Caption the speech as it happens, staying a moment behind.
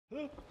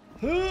Hey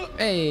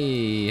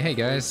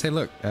guys, hey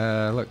look,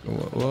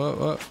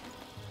 whoa,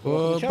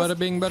 bada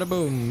bing, bada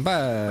boom,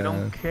 bye. We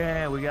don't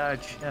care, we got a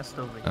chest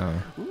over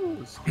here. Oh.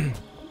 Ooh,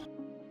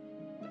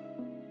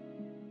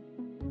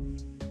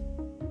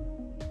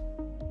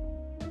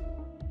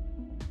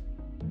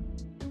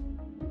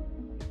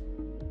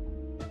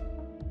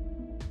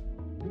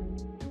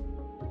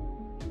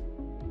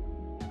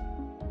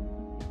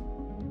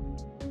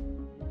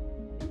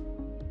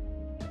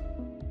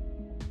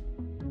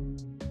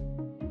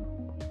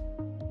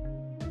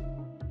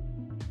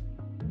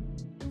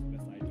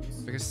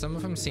 Because some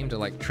of them seem to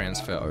like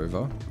transfer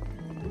over.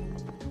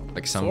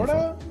 Like some of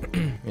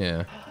them.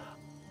 Yeah.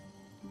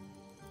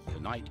 The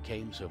night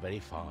came so very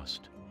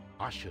fast,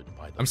 ushered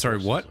by the I'm sorry,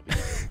 what?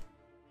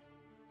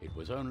 It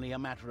was only a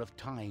matter of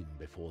time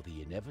before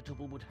the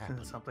inevitable would happen.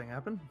 did something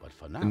happen? But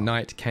for now, The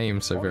night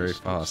came so very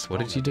fast. What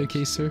did you do,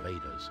 Kisu?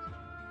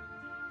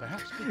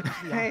 Perhaps because the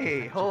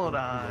Hey, architects hold were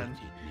on. created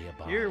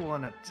nearby, You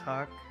wanna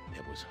talk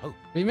there was hope.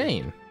 What do you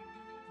mean?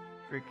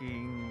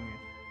 freaking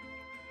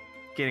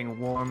getting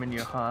warm in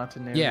your heart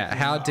and everything? Yeah,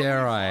 how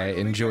dare I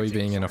enjoy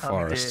being in a How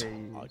forest? dare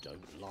you. I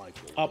don't like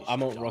Up,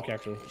 I'm on rock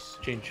character.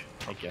 Change.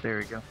 Thank you. There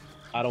we go.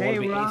 I don't Hey, want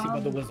to be Rob. anything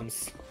but the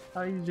wisdoms.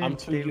 How you doing I'm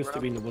too today, used to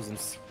Rob? being the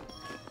wisdoms.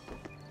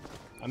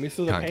 I'm used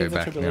to the Can't go pains and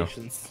back now.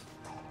 tribulations.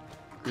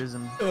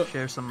 Grism,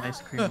 share some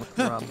ice cream with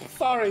Rob.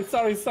 Sorry.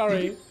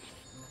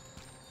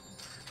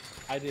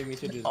 I didn't mean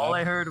to do that. All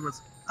I heard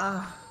was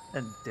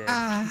and dead.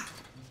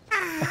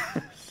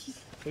 Can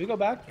we go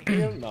back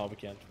here? No, we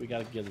can't. We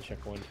gotta get the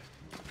checkpoint.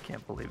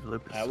 Can't believe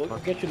Lupus. We'll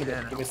fucking get you in a bit.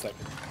 dead. Give me a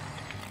second.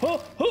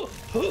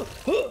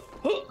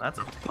 That's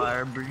a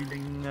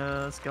fire-breathing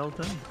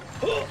skeleton.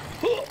 Oh,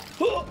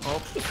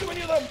 there's too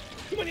many of them!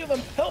 Too many of them!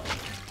 Help!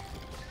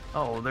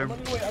 Oh, they're I'm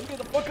running away. I'm getting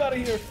the fuck out of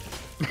here.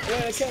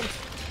 Yeah, I can't.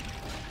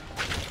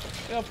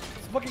 Yeah,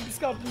 fucking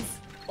skeletons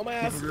on my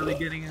ass. really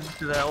getting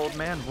into that old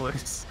man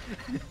voice.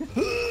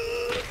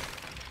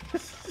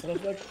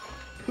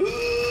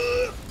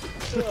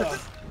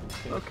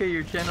 Okay,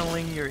 you're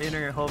channeling your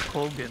inner Hulk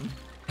Hogan.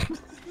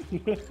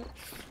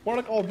 More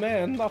like old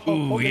man, not Hulk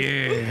Ooh, Hogan.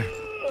 yeah.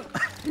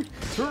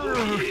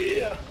 Oh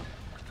yeah!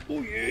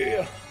 Oh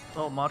yeah!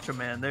 Oh, Macho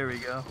Man, there we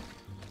go.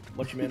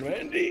 Macho Man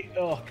Randy!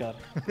 Oh god.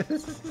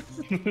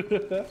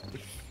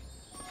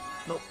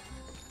 Nope.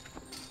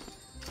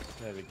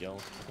 There we go.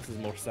 This is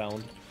more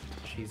sound.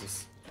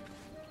 Jesus.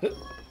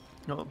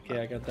 Nope.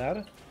 Okay, I got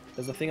that.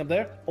 There's a thing up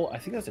there. Oh, I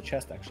think that's a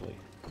chest actually.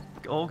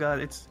 Oh god,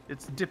 it's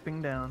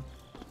dipping down.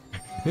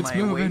 It's My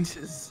moving. weight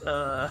is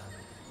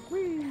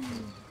whee.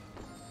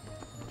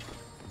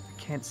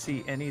 Can't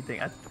see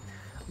anything.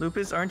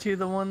 Lupus, aren't you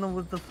the one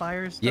with the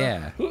fire stuff?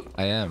 Yeah,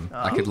 I am.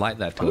 I could light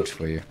that torch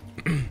for you.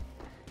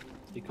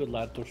 You could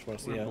light torch for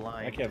us, We're yeah.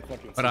 blind. I can't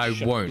fucking But see I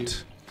shit, won't. dude.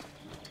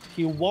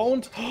 He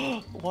won't?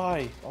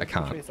 Why? I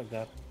can't. Face like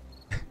that.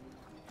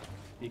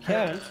 You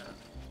can't.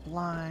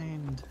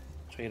 Blind.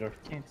 Traitor.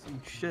 Can't see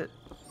shit.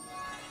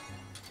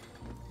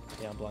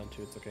 Yeah, I'm blind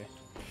too. It's okay.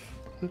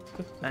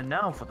 And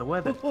now for the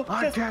weather. Oh,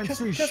 I chest, can't chest,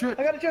 see chest. shit.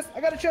 I got a chest.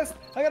 I got a chest.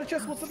 I got a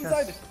chest. What's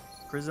inside? Chest.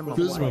 Prism of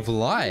Prism light. of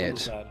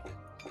light.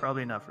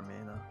 Probably not for me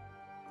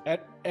though.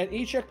 At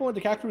each checkpoint,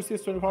 the character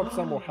receives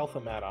 25% more health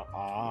and mana.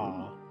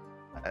 Ah.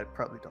 I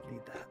probably don't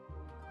need that.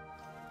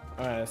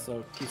 Alright,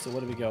 so Kisu,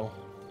 where do we go?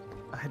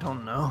 I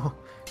don't know.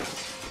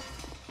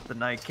 The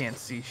night can't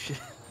see shit.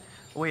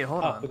 Wait,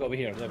 hold Oh, on. we go over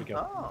here. There we go.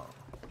 Oh.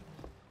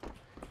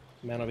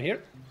 Man over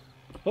here.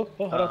 Oh,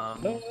 hold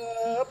on. Nope.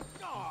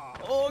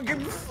 Oh, get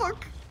the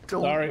fuck.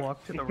 Don't Sorry.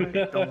 walk to the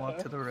right. Don't walk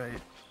to the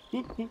right.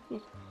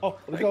 Oh,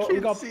 we I go, we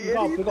can't go, see we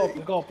go, we go, anything.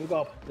 we go, we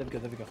go. There we go,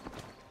 there we go.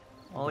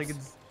 All I can.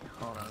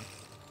 Hold on.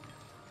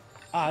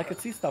 Ah, I can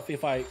see stuff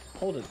if I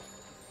hold it.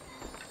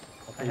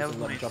 I have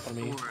let my it jump on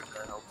me. sword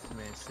that helps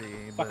me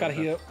see. Fuck but, out of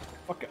here.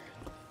 Fuck it.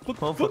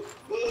 Oh, fuck.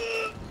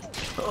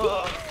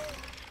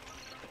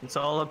 It's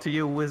all up to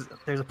you, Wiz.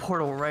 There's a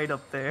portal right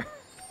up there.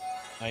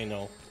 I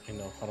know.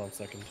 Hold on a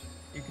second.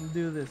 You can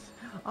do this.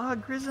 Ah,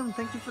 Grism,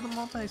 thank you for the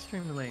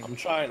multi-stream link. I'm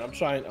trying.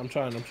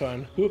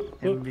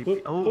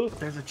 MVP. Oh,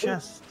 there's a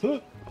chest.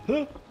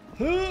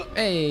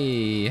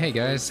 Hey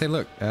guys, hey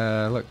look,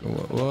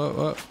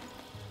 whoa,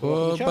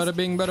 bada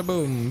bing, bada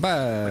boom,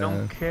 bye. We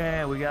don't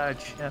care. We got a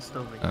chest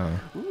over here.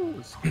 Oh.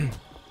 Ooh,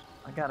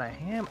 I got a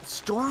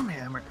storm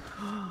hammer.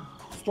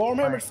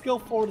 Stormhammer Right. skill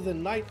forward the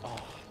night. Oh,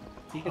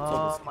 he gets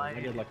all Oh this. my! I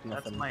get like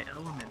That's nothing. my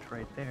element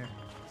right there.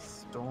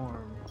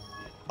 Storm.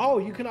 Oh,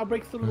 you cannot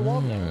break through the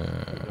wall now.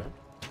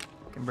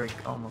 Can break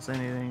almost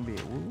anything. Be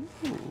ooh,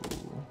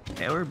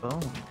 hair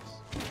bones.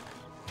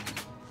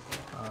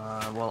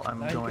 Well, I'm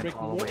Now you can going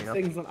break all more the way up.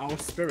 things than our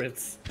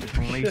spirits.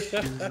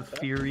 Unleashes the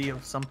fury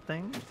of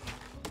something.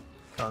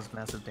 Cause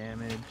massive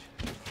damage.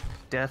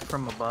 Death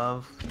from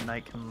above. The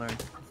knight can learn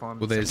to perform.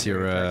 Well, there's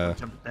your, secondary attack,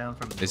 jump down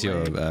from There's the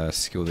leg. your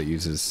skill that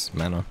uses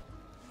mana.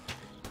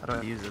 How do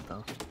I use it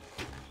though?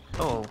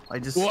 Oh, I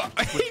just. What?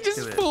 He switched just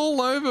to it. fall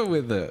over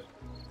with it.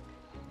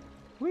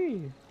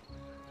 Whee!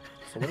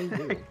 So what do you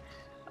do?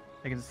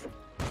 I can just.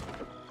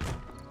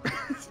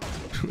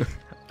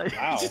 I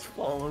Wow. just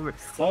fall over.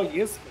 So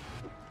useful.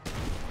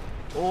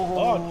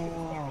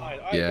 Alright,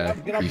 Yeah,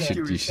 get up you there.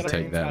 should Get up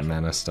take there. that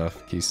mana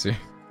stuff, Kisu.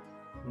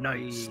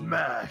 Nice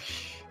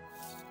smash.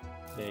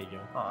 There you go.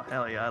 Oh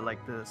hell yeah, I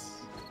like this.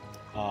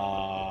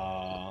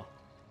 Hara.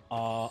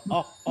 Oh.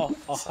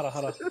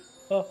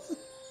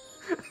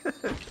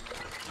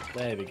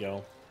 There we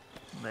go.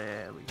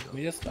 There we go.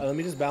 Let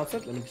me just bounce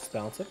it.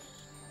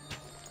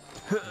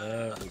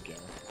 There we go.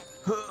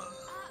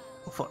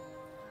 Oh, fuck.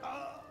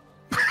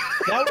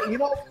 Now, you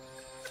know,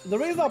 the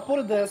reason I put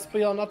it there is for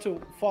you not to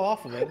fall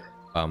off of it.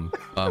 Bum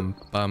bum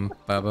bum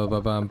ba ba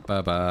ba bum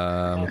ba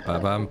bum ba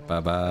bum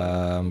ba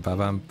bum ba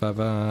bum ba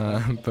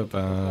bum ba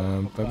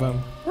bum ba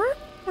bum.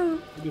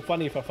 It'd be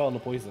funny if I fell in the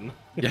poison.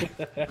 Yeah.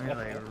 Let me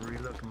like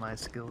relook at my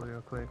skill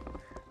real quick.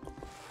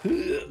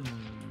 I'm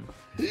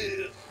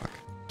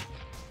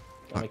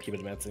gonna keep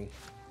advancing.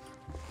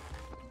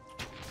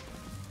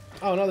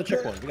 Oh, another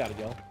checkpoint. We gotta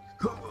go.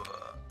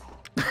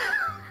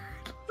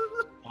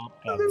 Oh,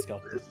 God, let's go.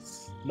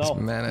 No,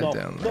 There's mana no,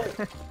 down no.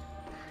 there.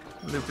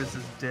 Lupus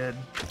is dead.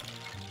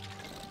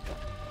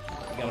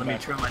 Got Let him me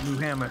back. try my new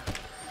hammer.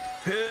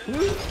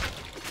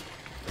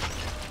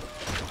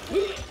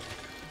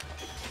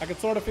 I can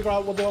sort of figure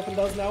out what the weapon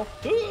does now.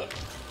 There we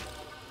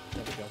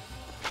go.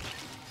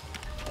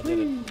 I did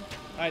it.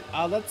 Alright,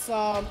 let's,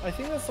 I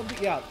think there's something,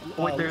 yeah.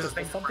 Wait, there's there's a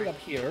thing something up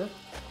here.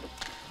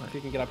 If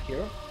you can get up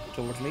here,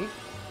 towards me.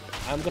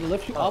 I'm gonna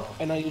lift you up,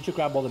 and then you should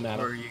grab all the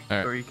mana.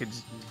 Alright. Or you could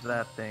just use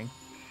that thing.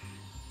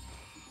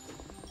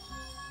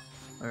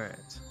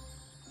 Alright.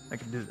 I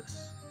can do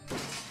this.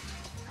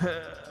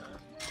 I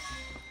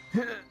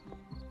think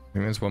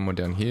there's one more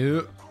down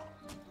here.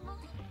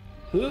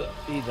 He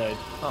died.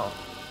 Oh.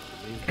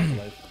 He's not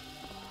alive.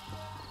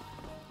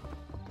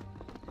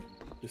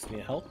 Just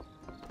need help.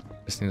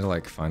 Just need to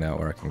like find out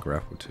where I can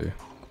grapple to.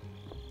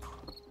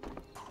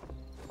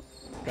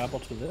 Grapple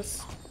to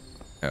this.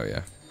 Oh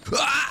yeah.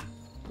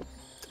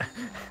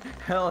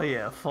 Hell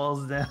yeah,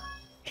 falls down.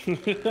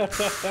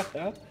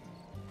 Alright,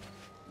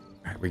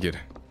 we're good.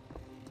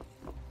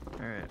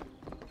 Alright.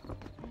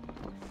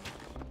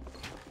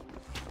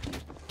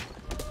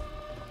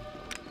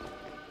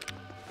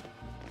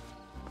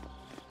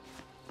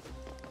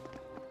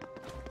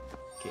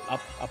 Okay,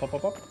 up.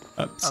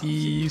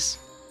 Upsies.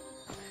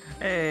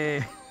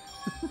 Hey,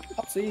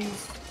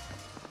 Upsies.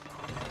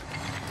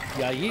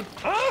 Yeah, yeet.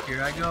 Ah!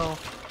 here I go.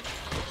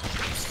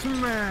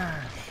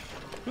 Smash!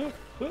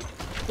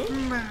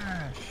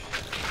 Smash!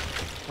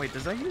 Wait,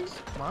 does that use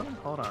mana?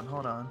 Hold on.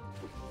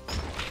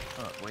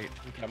 Oh, wait.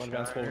 Come on,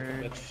 advance forward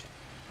a bit.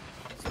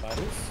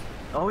 Spiders?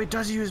 Oh, it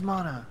does use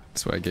mana!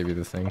 That's why I gave you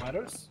the thing.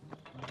 Spiders?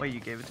 Wait, you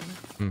gave it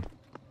to me?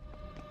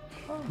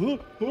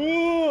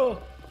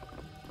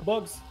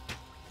 Bugs.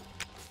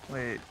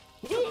 Wait.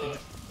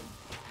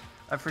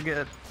 I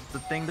forget, the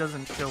thing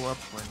doesn't show up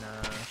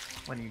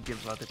when you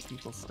give other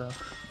people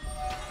stuff.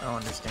 I don't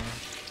understand.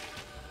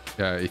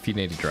 Yeah, if you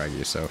need to drag it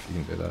yourself,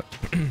 you can do that.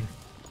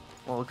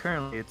 Well,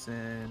 currently it's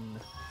in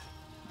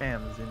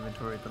Tham's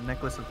inventory, the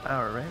Necklace of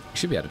Power, right? You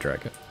should be able to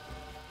drag it.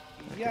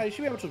 Yeah, you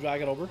should be able to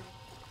drag it over.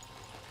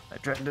 I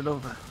dragged it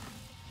over.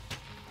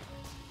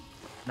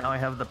 Now I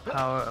have the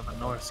power of a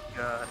Norse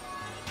god.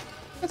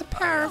 With the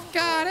power of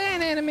God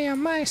and enemy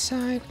on my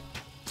side.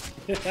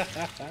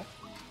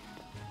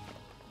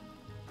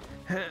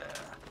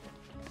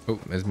 Oh,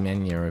 there's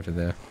Menya over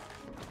there.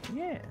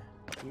 Yeah.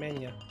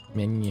 Mania.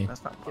 Menu.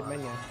 That's not Get mine.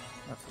 Mania.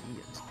 That's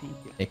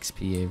EXP.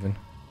 XP even.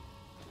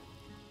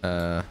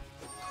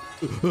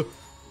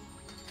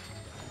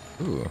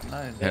 Ooh.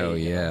 Nice. Hell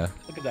yeah.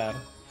 Look at that.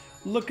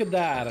 Look at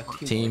that.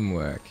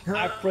 Teamwork.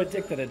 I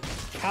predicted it.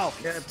 Calc.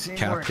 Yeah,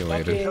 teamwork.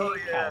 Calculated. Oh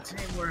yeah, Calc.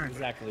 teamwork.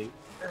 Exactly.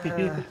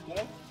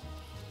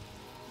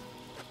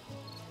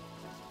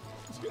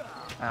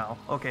 Ow.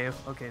 Okay,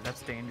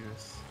 that's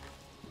dangerous.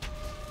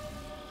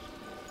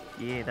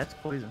 Yeah, that's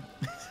poison.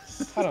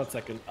 Hold on a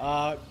second.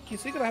 So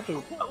you're gonna have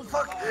to. Oh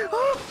fuck!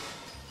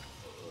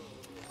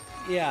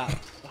 Yeah.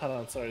 Hold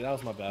on. Sorry, that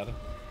was my bad.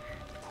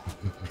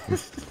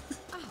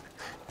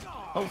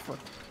 Oh fuck!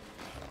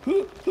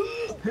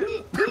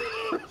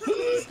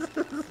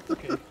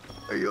 Okay.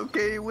 Are you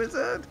okay,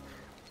 wizard?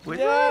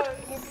 Wizard? Yeah,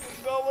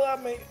 just go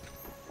without me.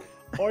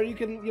 Or you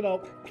can, you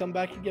know, come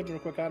back and get me real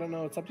quick. I don't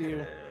know. It's up to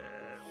you.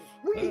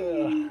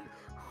 Wee!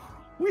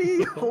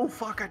 Wee! Oh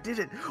fuck! I did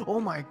it! Oh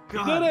my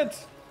god! You did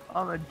it!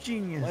 I'm a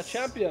genius. My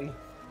champion.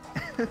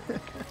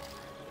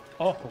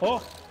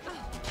 Oh.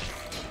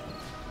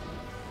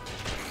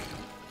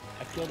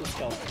 I killed the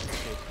skeleton.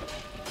 Okay.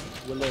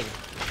 We live.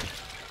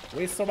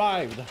 We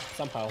survived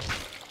somehow.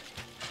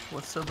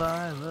 What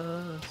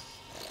survivors?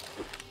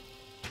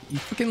 You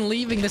fucking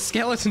leaving the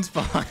skeletons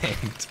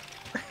behind.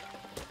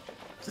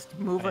 Just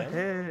move Man.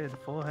 ahead,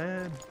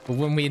 forward. But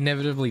when we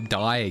inevitably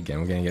die again,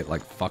 we're gonna get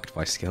like fucked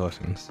by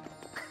skeletons.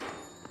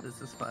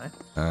 This is fine.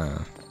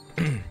 What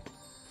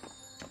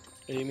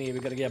do you mean?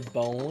 We're gonna get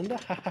boned?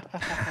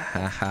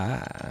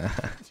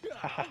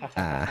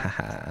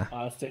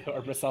 Stay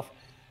hurt myself.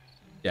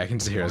 Yeah, I can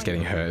see heroes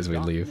getting hurt as we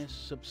leave. Darkness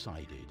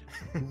subsided,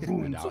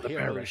 and our of the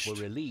heroes perished. were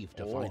relieved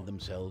to Oh. find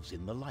themselves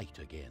in the light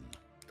again.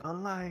 The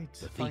light.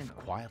 The thief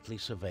quietly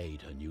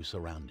surveyed her new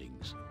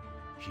surroundings.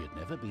 She had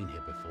never been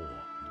here before,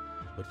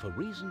 but for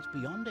reasons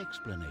beyond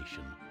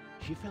explanation,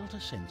 she felt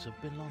a sense of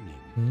belonging.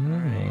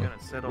 Are you gonna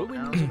settle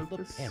Ruins down, of the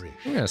Lupus? parish.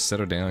 I'm gonna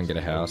settle down, get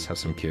a house, have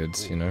some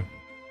kids, you know.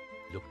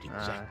 Looked I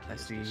exactly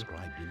as see.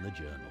 described in the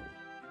journal.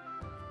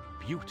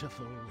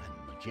 Beautiful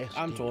and majestic.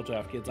 I'm told to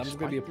have kids. I'm just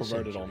gonna be a despite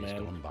the perverted old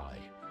centuries man. gone by.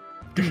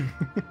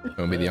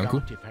 Wanna be the An uncle?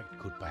 artifact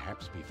could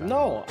perhaps be found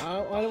No, I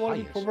don't want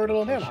to be highest perverted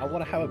old man. I location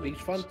want of to have a the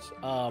ruins.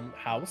 beachfront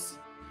house,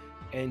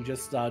 and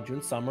just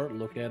during summer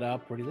look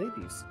at pretty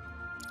ladies.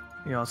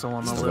 You also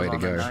want to That's the way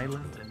live to on an go.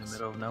 island in the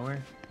middle of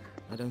nowhere?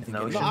 I don't think No,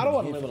 it No, Ocean. I don't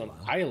want to live on an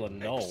island.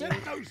 No,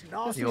 Except those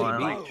nasty You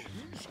want like- like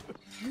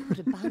Who would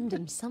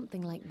abandon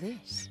something like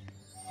this?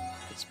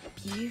 It's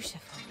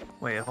beautiful.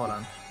 Wait, hold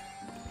on.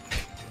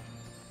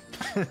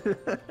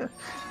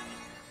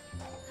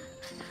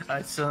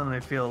 I suddenly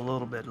feel a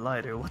little bit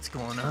lighter. What's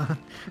going on?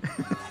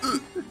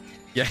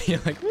 Yeah, you're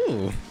like,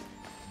 ooh,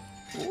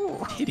 Ooh,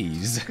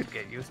 titties. could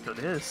get used to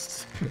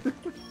this.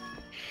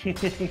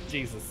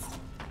 Jesus.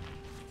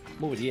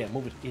 Move it, yeah,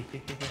 move it. Yeah.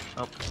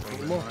 Oh, a little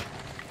bit More. more.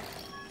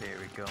 There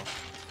we go.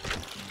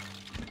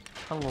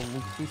 Hello,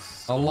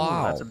 Lupus. Hello.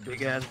 Ooh, that's a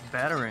big ass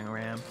battering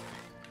ram.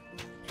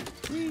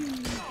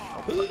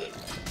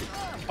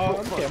 Oh,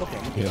 I'm okay, I'm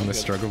okay. You on the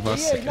struggle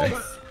bus? Yeah, Okay.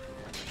 nice.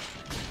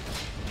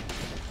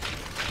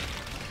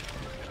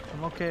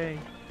 I'm okay.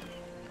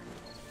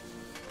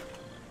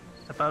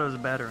 I thought it was a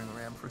battering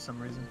ram for some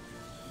reason.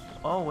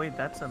 Oh wait,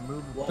 that's a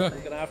movable Well, thing.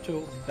 we're gonna have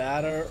to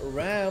batter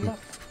ram.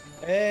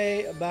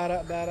 Hey,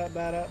 batter. better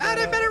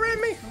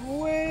ram me.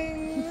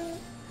 Wing.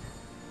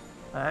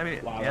 I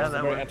mean, Wow, yeah, that was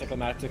that very worked.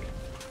 anticlimactic.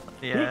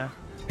 Yeah.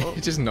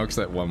 It just knocks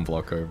that one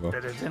block over.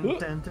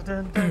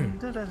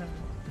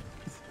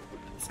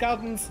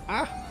 Scoutins.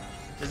 Ah.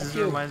 This Fuck just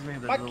you. reminds me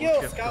of the Fuck little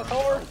you, ship Scout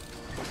going- Horde.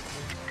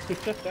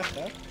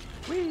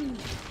 Whee!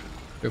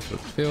 Go for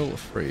feel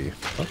free.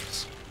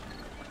 Oops.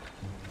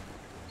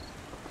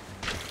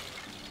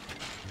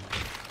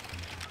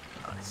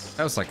 Nice.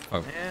 That was like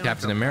And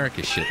Captain jump.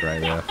 America shit right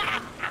there.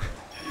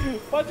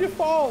 Why'd you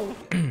fall?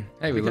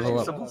 Hey, we Because level you're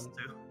up. supposed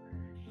to.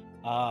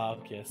 Ah,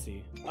 okay, I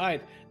see.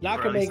 Alright, now I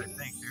Or can at least make I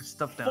think there's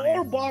stuff down 4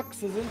 here.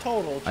 boxes in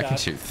total, I can chat.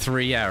 shoot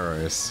 3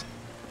 arrows.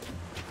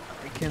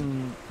 I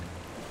can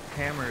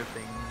hammer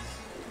things.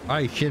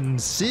 I can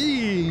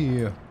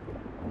see.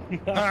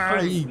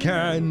 I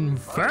can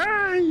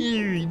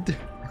find.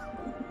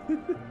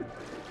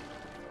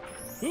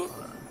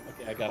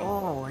 Okay, I got him.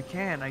 Oh, I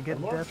can. I get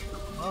One more? death from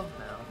above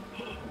now.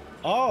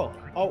 Oh,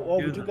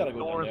 do we the do gotta go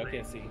door down there.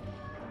 Okay, thing.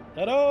 I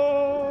see.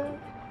 Ta-da!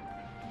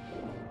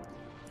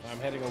 I'm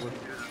heading over.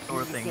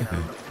 Door thing now.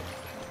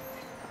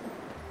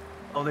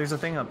 Oh, there's a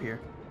thing up here.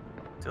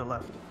 To the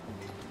left.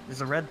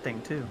 There's a red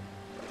thing too.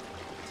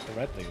 The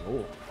red thing.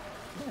 Oh,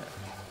 Yeah.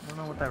 I don't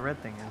know what that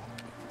red thing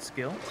is.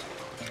 Skill?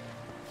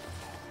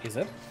 is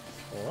it?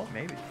 Oh,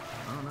 Maybe.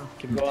 I don't know.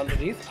 can we go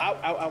underneath? Ow,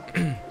 ow, ow.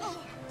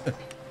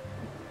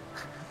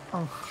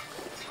 Oh.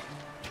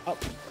 Oh.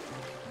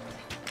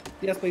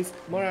 Yes, please.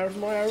 More arrows,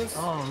 more arrows.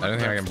 Oh, I don't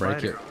think I can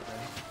break it.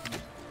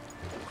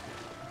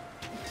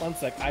 1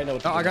 sec. I know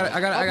what Oh, to I do got it, now.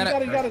 I got it, Oh, I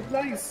got it. You got it.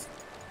 Nice.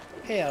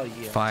 Hell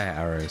yeah. Fire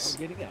arrows.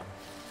 I'm getting out.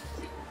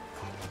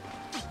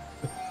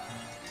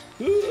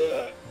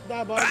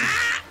 Die, buddy.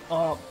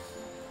 Oh.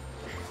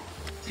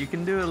 You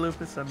can do it,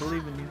 Lupus. I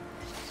believe in you.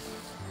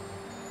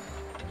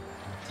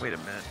 Wait a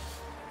minute.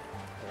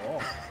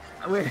 Oh.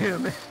 Wait a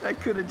minute. I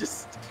could have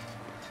just.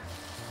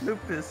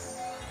 Lupus.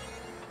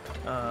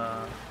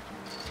 Ah.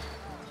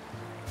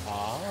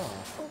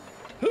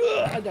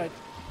 I died.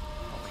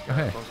 Oh,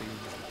 hey. Both of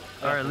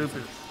you. Alright,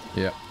 Lupus.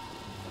 Yeah.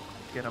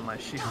 Get on my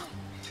shield.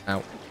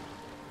 Ow.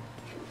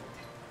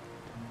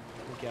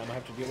 Okay, I'm gonna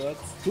have to deal with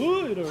that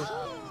spider.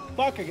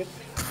 Fuck,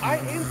 I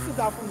instant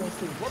out from those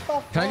things. What the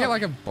fuck? Can I get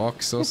like a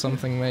box or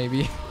something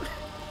maybe?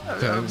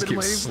 I've So I been just keep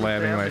waiting for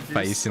slamming my damages.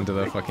 face into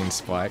the fucking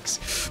spikes.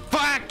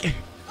 Fuck!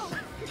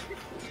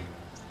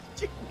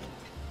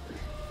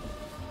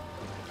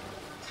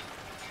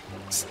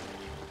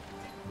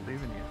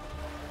 Believe in you.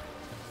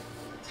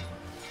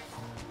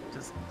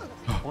 Just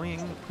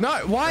boing. No,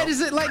 why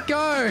does it let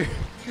go?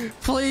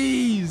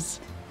 Please.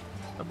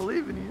 I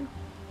believe in you.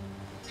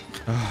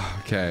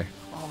 Okay.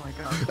 Oh my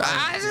god.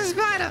 Ah, it's a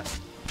spider!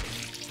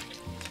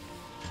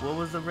 What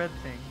was the red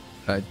thing?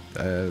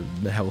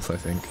 The health, I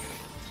think.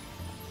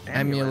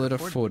 Amulet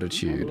of A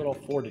Fortitude. little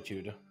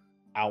fortitude.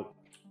 Ow.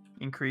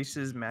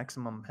 Increases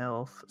maximum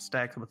health.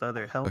 Stacked with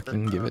other health.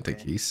 Fucking give it to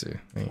Okay. Kisu.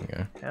 There you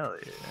go. Hell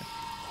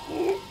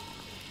yeah.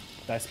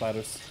 Die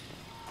spiders.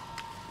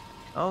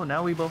 Oh,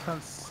 now we both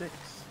have 6.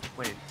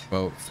 Wait.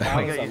 Well, Oh my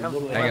hang god, you have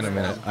on a less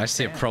minute. than I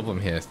see a 10. problem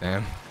here,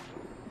 Tham.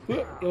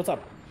 Yo, what's up?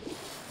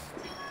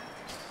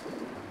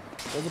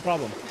 What's the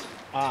problem?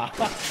 Ah.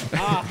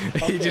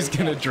 Okay, You're just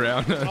gonna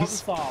drown Problem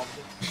us. solved.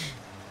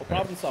 Well,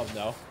 problem solved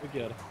now. We're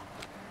good.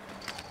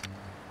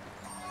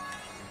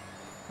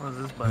 What does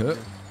this button Huh. do?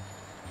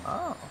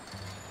 Oh.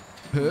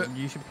 Huh.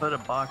 You should put a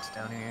box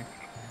down here.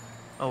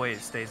 Oh wait,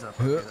 it stays up.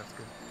 Huh. Okay, that's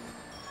good.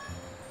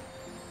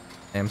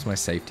 Tham's my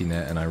safety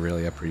net, and I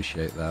really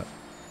appreciate that.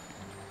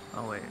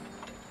 Oh wait.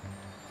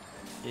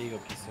 There you go,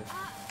 Kisu.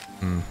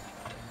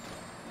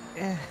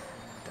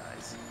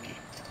 Dies.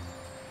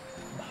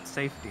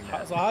 Safety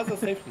net. So how's the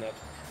safety net?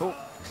 Oh.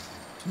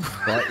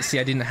 Well, see,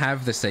 I didn't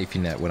have the safety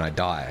net when I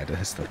died.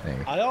 That's the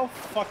thing. I don't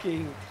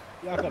fucking.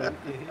 Y'all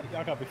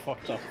gotta be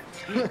fucked up.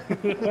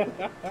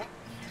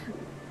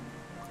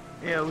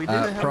 Yeah, we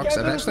didn't have. Prox,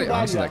 I've actually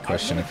answered that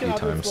question a few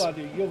times.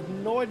 You have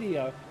no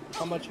idea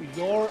how much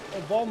your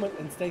involvement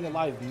in staying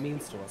alive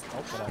means to us.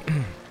 Oh,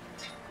 whatever.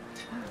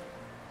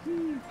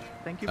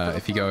 Thank you. For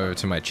If you go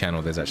to my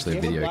channel, there's actually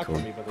a video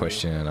called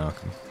Question and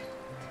Arkham.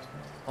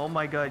 Oh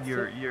my god,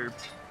 your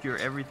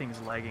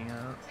everything's lagging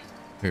out.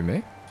 Who,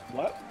 me?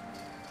 What?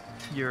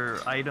 Your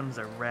items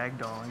are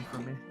ragdolling for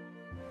me.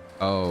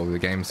 Oh, the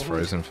game's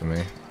frozen for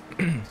me.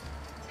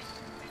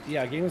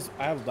 Yeah, games.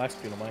 I have a black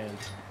screen on my end.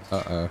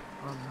 Uh-oh.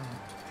 Oh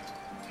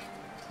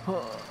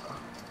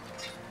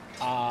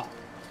no.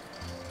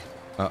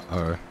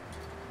 Uh-oh.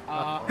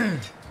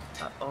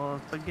 Uh-oh,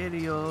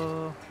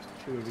 spaghetti-o.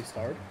 Should we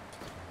restart?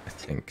 I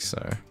think so.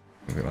 I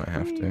think we might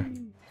have to.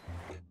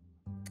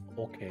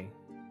 Okay.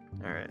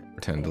 Alright.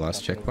 Return to the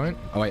last checkpoint.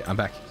 Oh wait, I'm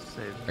back.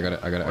 Save. I got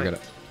it.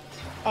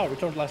 Oh,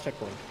 return to last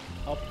checkpoint.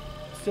 Oh,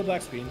 still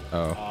black screen.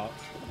 Oh.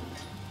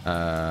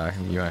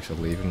 You have to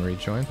leave and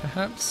rejoin,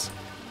 perhaps?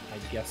 I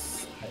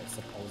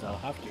suppose I'll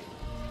have to.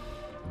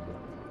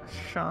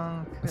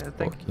 Shunk,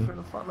 thank you for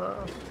the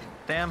follow.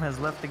 Tham has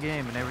left the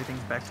game and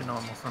everything's back to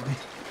normal for me.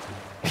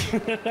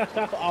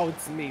 Oh,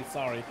 it's me.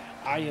 Sorry.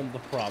 I am the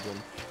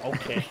problem.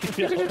 Okay.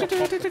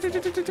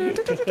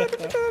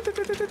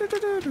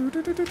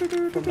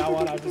 From now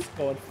on, I'll just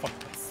go and fuck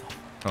myself.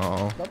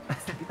 Oh.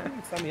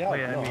 Send me out.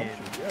 Wait, I No, mean, I'm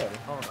good.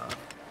 hold on.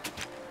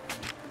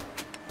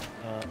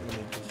 Let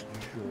me just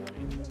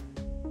join.